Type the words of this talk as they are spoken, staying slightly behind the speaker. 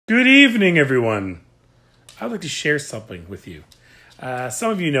Good evening, everyone. I'd like to share something with you. Some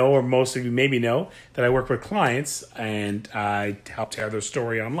of you know, or most of you maybe know, that I work with clients and I help tell their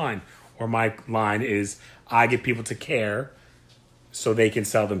story online. Or my line is, I get people to care so they can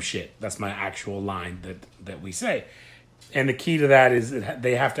sell them shit. That's my actual line that we say. And the key to that is that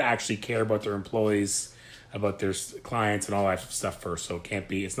they have to actually care about their employees, about their clients and all that stuff first. So it can't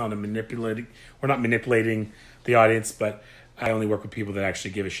be, it's not a manipulating, we're not manipulating the audience, but I only work with people that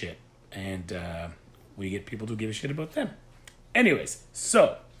actually give a shit. And we get people to give a shit about them. Anyways,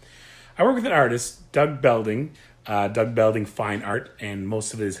 so I work with an artist, Doug Belding, Doug Belding Fine Art, and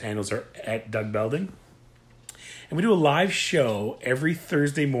most of his handles are at Doug Belding. And we do a live show every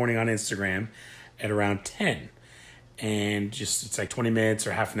Thursday morning on Instagram at around 10. And just it's like 20 minutes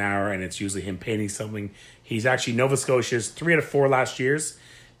or half an hour, and it's usually him painting something. He's actually Nova Scotia's 3 out of 4 last years.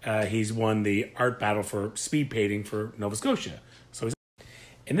 He's won the art battle for speed painting for Nova Scotia. So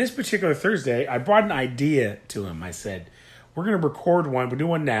in this particular Thursday, I brought an idea to him. I said, we're going to record one. We'll do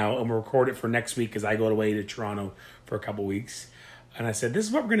one now, and we'll record it for next week because I go away to Toronto for a couple weeks. And I said, this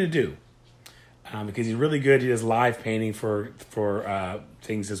is what we're going to do. Because he's really good. He does live painting for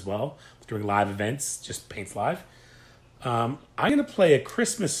things as well. Doing live events, just paints live. I'm going to play a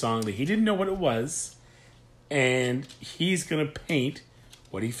Christmas song that he didn't know what it was. And he's going to paint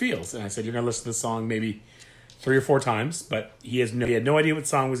what he feels. And I said, you're going to listen to the song maybe 3 or 4 times. But he had no idea what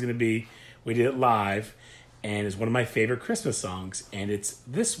song was going to be. We did it live. And it's one of my favorite Christmas songs. And it's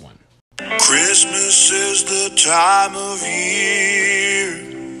this one. Christmas is the time of year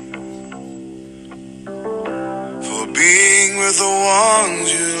for being with the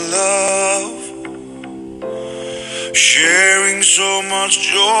ones you love, sharing so much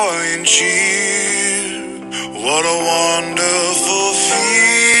joy and cheer. What a wonderful feeling.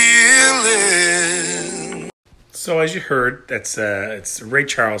 So as you heard, that's it's a Ray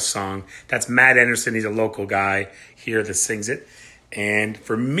Charles song. That's Matt Anderson. He's a local guy here that sings it. And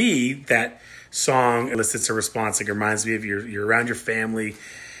for me, that song elicits a response. Like, it reminds me of you're around your family.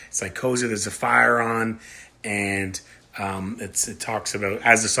 It's like cozy. There's a fire on, and it talks about,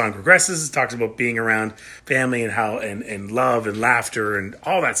 as the song progresses, it talks about being around family and how and love and laughter and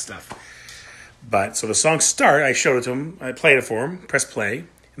all that stuff. But so the song started. I showed it to him. I played it for him. Press play,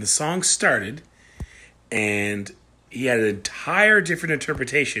 and the song started, and he had an entire different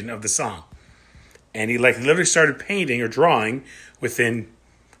interpretation of the song. And he literally started painting or drawing within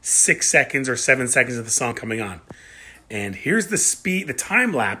 6 seconds or 7 seconds of the song coming on. And here's the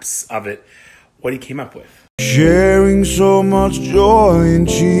time lapse of it, what he came up with. Sharing so much joy and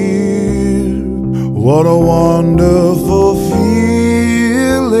cheer. What a wonderful feeling.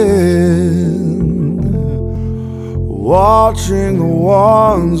 Watching the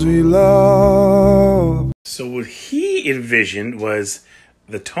ones we love. So what he envisioned was,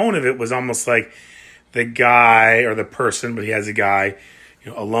 the tone of it was almost like the guy or the person, but he has a guy,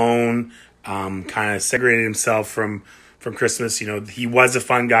 alone, kind of segregated himself from Christmas. He was a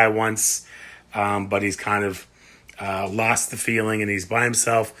fun guy once, but he's kind of lost the feeling, and he's by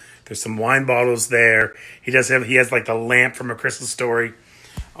himself. There's some wine bottles there. He has like the lamp from A Christmas Story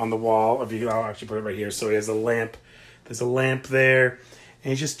on the wall. I'll actually put it right here. So he has a lamp. There's a lamp there, and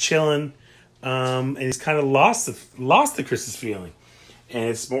he's just chilling. And he's kind of lost the Christmas feeling. And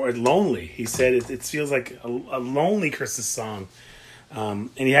it's more lonely. He said it feels like a lonely Christmas song. And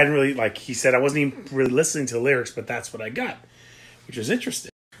he hadn't really, he said, I wasn't even really listening to the lyrics, but that's what I got, which was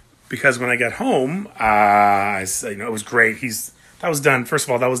interesting. Because when I got home, it was great. That was done. First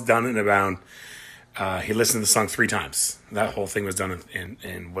of all, that was done in about, he listened to the song 3 times. That whole thing was done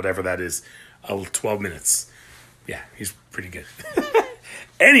in whatever that is, 12 minutes. Yeah, he's pretty good.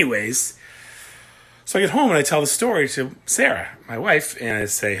 Anyways, so I get home and I tell the story to Sarah, my wife, and I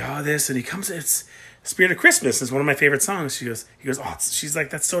say, this, and he comes, it's Spirit of Christmas. It's one of my favorite songs. He goes, she's like,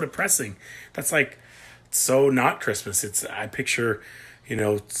 that's so depressing. That's like, so not Christmas. I picture,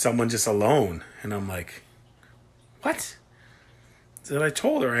 someone just alone. And I'm like, what? So I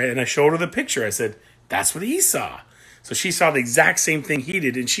told her, and I showed her the picture. I said, that's what he saw. So she saw the exact same thing he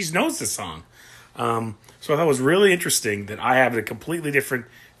did, and she knows the song. So I thought it was really interesting that I have a completely different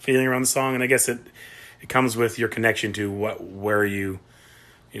feeling around the song, and I guess it comes with your connection to what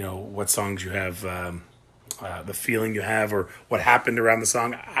songs you have, the feeling you have, or what happened around the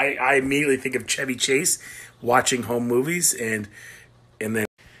song. I immediately think of Chevy Chase watching home movies, and then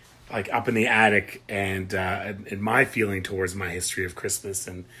like up in the attic, and my feeling towards my history of Christmas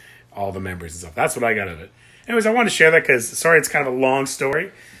and all the memories and stuff. That's what I got of it. Anyways, I wanted to share that because, sorry, it's kind of a long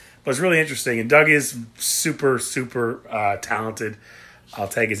story, but it's really interesting. And Doug is super, super talented. I'll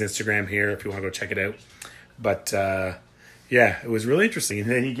tag his Instagram here if you want to go check it out. But Yeah, it was really interesting. And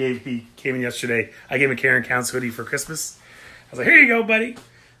then he came in yesterday. I gave him a Karen Counts hoodie for Christmas. I was like, here you go, buddy.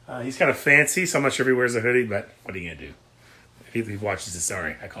 He's kind of fancy, so I'm not sure if he wears a hoodie, but what are you going to do? If he watches this,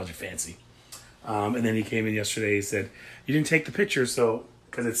 sorry, I called you fancy. And then he came in yesterday. He said, you didn't take the picture, so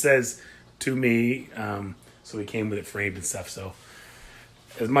because it says to me, so he came with it framed and stuff. So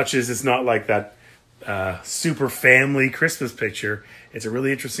as much as it's not like that super family Christmas picture, it's a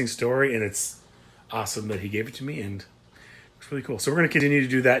really interesting story, and it's awesome that he gave it to me, and it's really cool. So we're going to continue to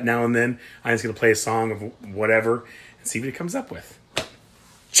do that now and then. I'm just going to play a song of whatever and see what it comes up with.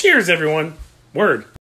 Cheers, everyone. Word.